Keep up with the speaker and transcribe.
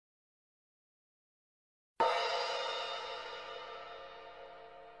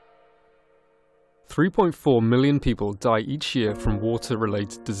3.4 million people die each year from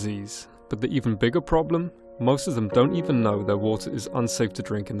water-related disease. But the even bigger problem? Most of them don't even know their water is unsafe to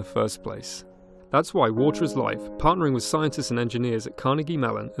drink in the first place. That's why Water is Life, partnering with scientists and engineers at Carnegie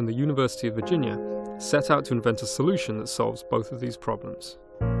Mellon and the University of Virginia, set out to invent a solution that solves both of these problems.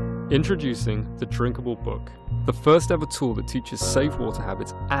 Introducing the Drinkable Book, the first ever tool that teaches safe water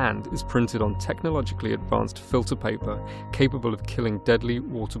habits and is printed on technologically advanced filter paper capable of killing deadly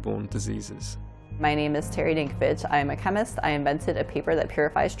waterborne diseases. My name is DRINKABLE. I am a chemist. I invented a paper that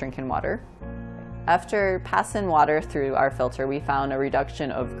purifies drinking water. After passing water through our filter, we found a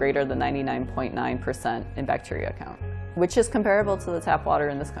reduction of greater than 99.9% in bacteria count, which is comparable to the tap water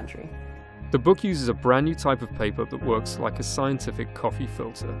in this country. The book uses a brand new type of paper that works like a scientific coffee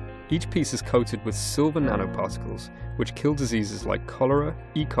filter. Each piece is coated with silver nanoparticles, which kill diseases like cholera,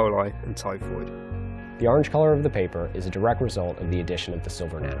 E. coli, and typhoid. The orange color of the paper is a direct result of the addition of the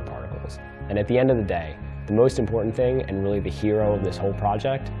silver nanoparticles. And at the end of the day, the most important thing, and really the hero of this whole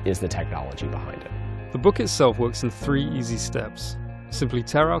project, is the technology behind it. The book itself works in 3 easy steps. Simply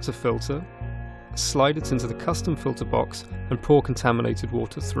tear out a filter, slide it into the custom filter box, and pour contaminated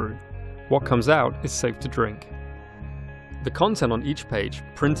water through. What comes out is safe to drink. The content on each page,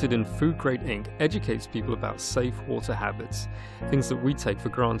 printed in food-grade ink, educates people about safe water habits, things that we take for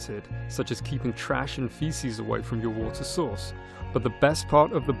granted, such as keeping trash and feces away from your water source. But the best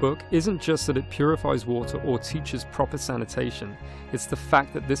part of the book isn't just that it purifies water or teaches proper sanitation, it's the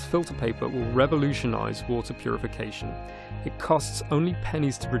fact that this filter paper will revolutionize water purification. It costs only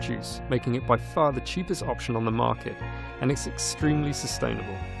pennies to produce, making it by far the cheapest option on the market, and it's extremely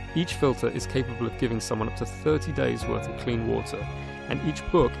sustainable. Each filter is capable of giving someone up to 30 days worth of clean water, and each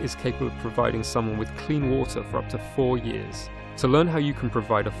book is capable of providing someone with clean water for up to 4 years. To learn how you can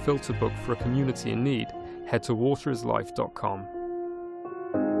provide a filter book for a community in need, head to waterislife.com.